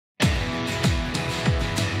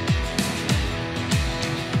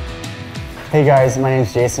Hey guys, my name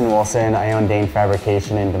is Jason Wilson. I own Dane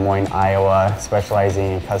Fabrication in Des Moines, Iowa,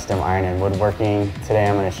 specializing in custom iron and woodworking. Today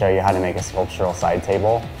I'm going to show you how to make a sculptural side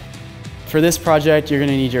table. For this project, you're going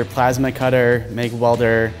to need your plasma cutter, MIG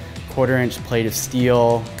welder, 1/4-inch plate of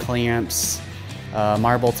steel, clamps,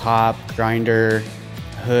 marble top, grinder,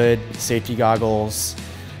 hood, safety goggles,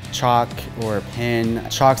 chalk or a pen.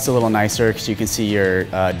 Chalk's a little nicer because you can see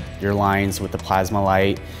your lines with the plasma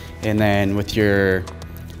light. And then with your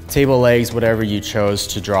table legs, whatever you chose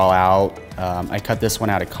to draw out. I cut this one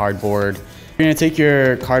out of cardboard. You're gonna take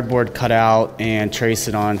your cardboard cutout and trace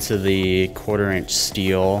it onto the 1/4-inch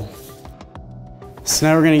steel. So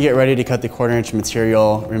now we're gonna get ready to cut the 1/4-inch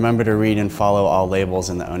material. Remember to read and follow all labels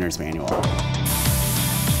in the owner's manual.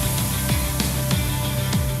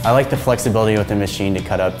 I like the flexibility with the machine to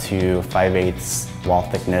cut up to 5/8 wall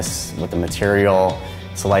thickness with the material.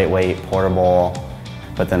 It's lightweight, portable.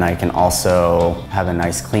 But then I can also have a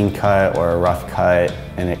nice clean cut or a rough cut,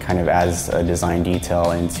 and it kind of adds a design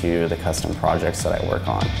detail into the custom projects that I work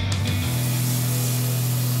on.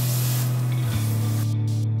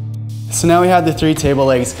 So now we have the 3 table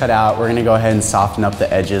legs cut out. We're gonna go ahead and soften up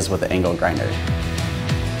the edges with the angle grinder.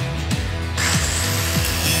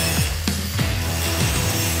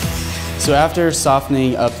 So after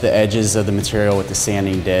softening up the edges of the material with the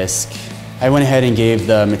sanding disc, I went ahead and gave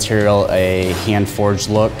the material a hand-forged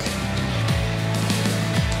look.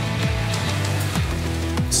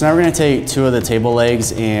 So now we're going to take 2 of the table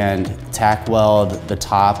legs and tack weld the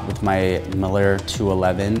top with my Miller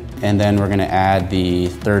 211. And then we're going to add the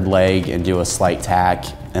 3rd leg and do a slight tack,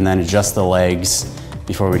 and then adjust the legs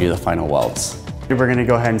before we do the final welds. We're going to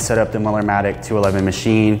go ahead and set up the Millermatic 211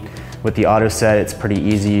 machine. With the auto set, it's pretty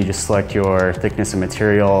easy. You just select your thickness of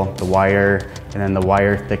material, the wire, and then the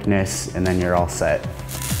wire thickness, and then you're all set.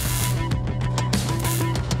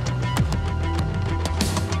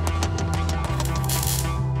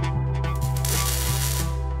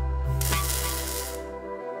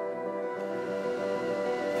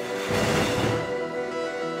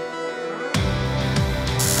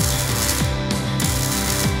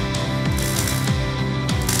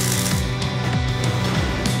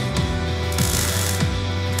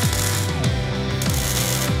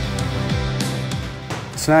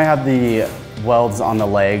 So now I have the welds on the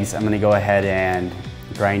legs. I'm going to go ahead and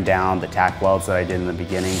grind down the tack welds that I did in the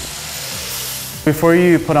beginning. Before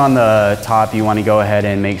you put on the top, you want to go ahead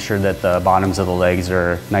and make sure that the bottoms of the legs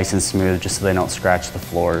are nice and smooth, just so they don't scratch the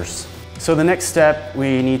floors. So the next step,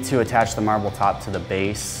 we need to attach the marble top to the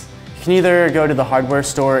base. You can either go to the hardware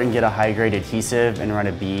store and get a high-grade adhesive and run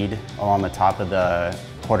a bead along the top of the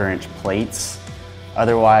 1/4-inch plates.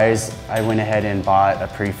 Otherwise, I went ahead and bought a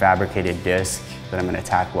prefabricated disc that I'm going to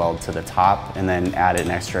tack weld to the top, and then add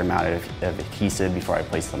an extra amount of adhesive before I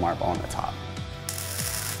place the marble on the top.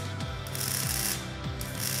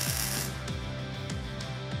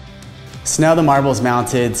 So now the marble is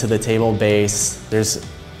mounted to the table base. There's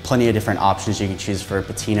plenty of different options you can choose for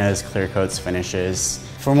patinas, clear coats, finishes.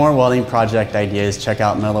 For more welding project ideas, check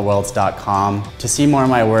out millerwelds.com. To see more of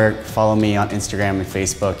my work, follow me on Instagram and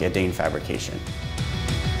Facebook at Dane Fabrication.